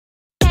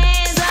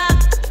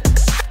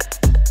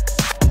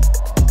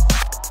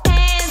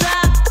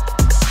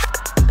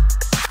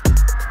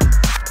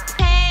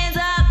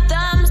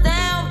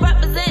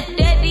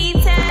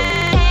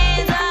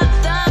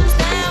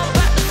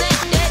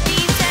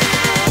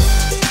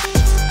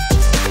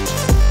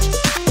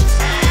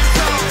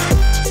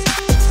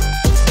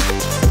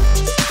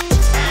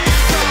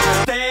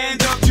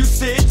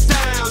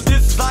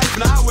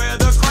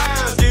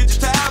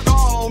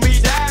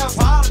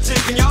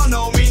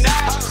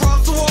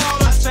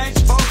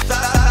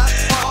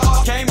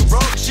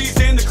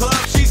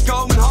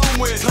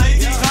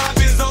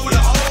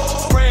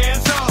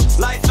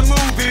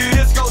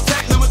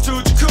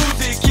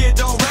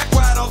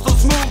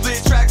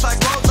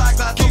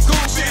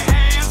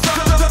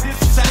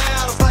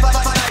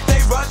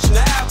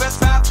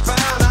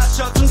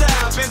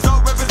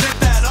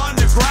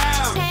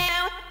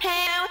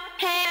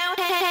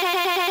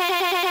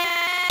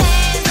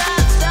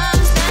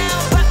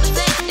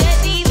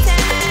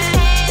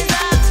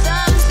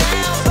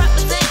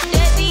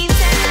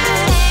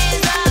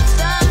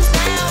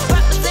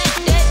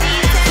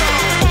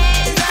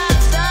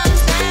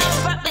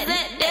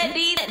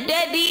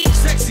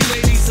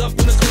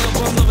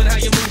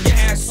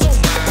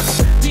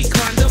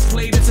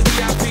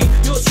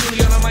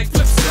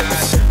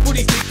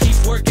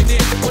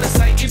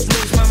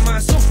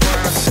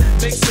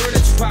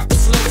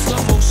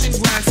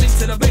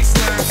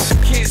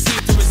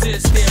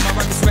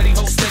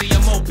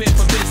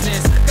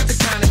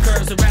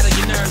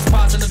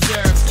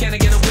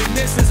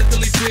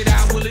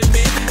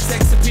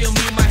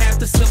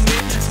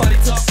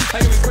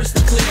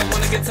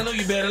I know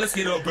you better. Let's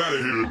get up out of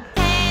here.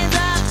 Hands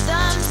up,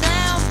 thumbs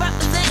down,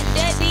 represent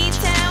that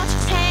D-town.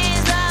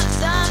 Hands up,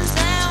 thumbs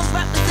down,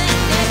 represent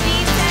that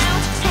D-town.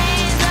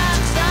 Hands up,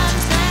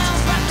 thumbs down,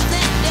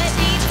 represent that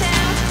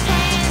D-town.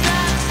 Hands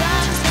up,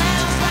 thumbs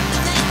down,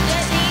 represent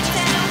that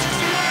D-town.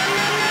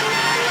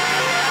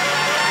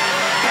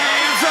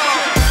 Hands up.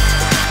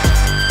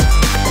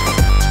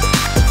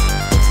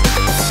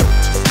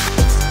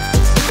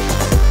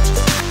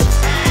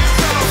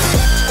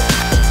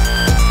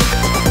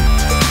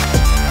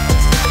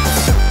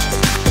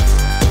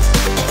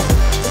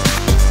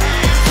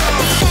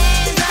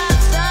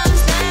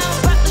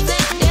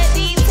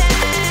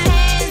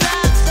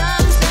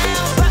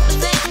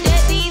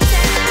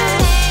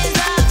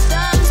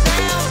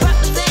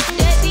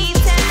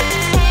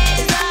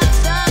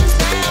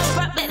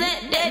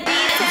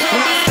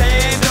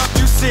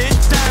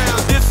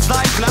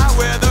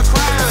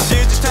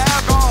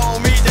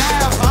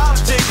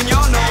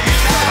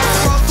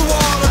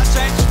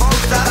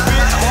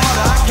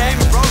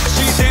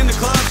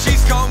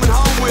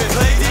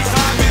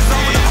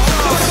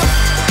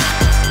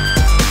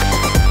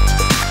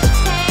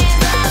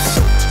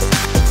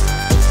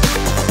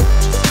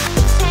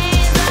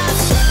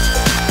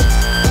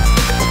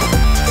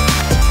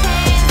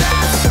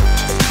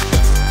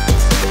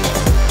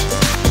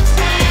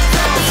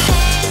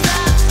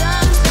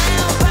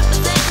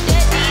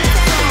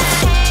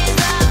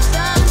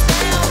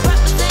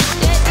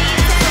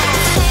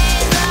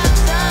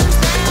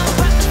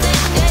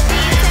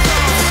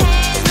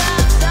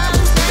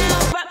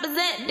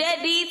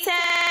 That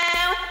D-town.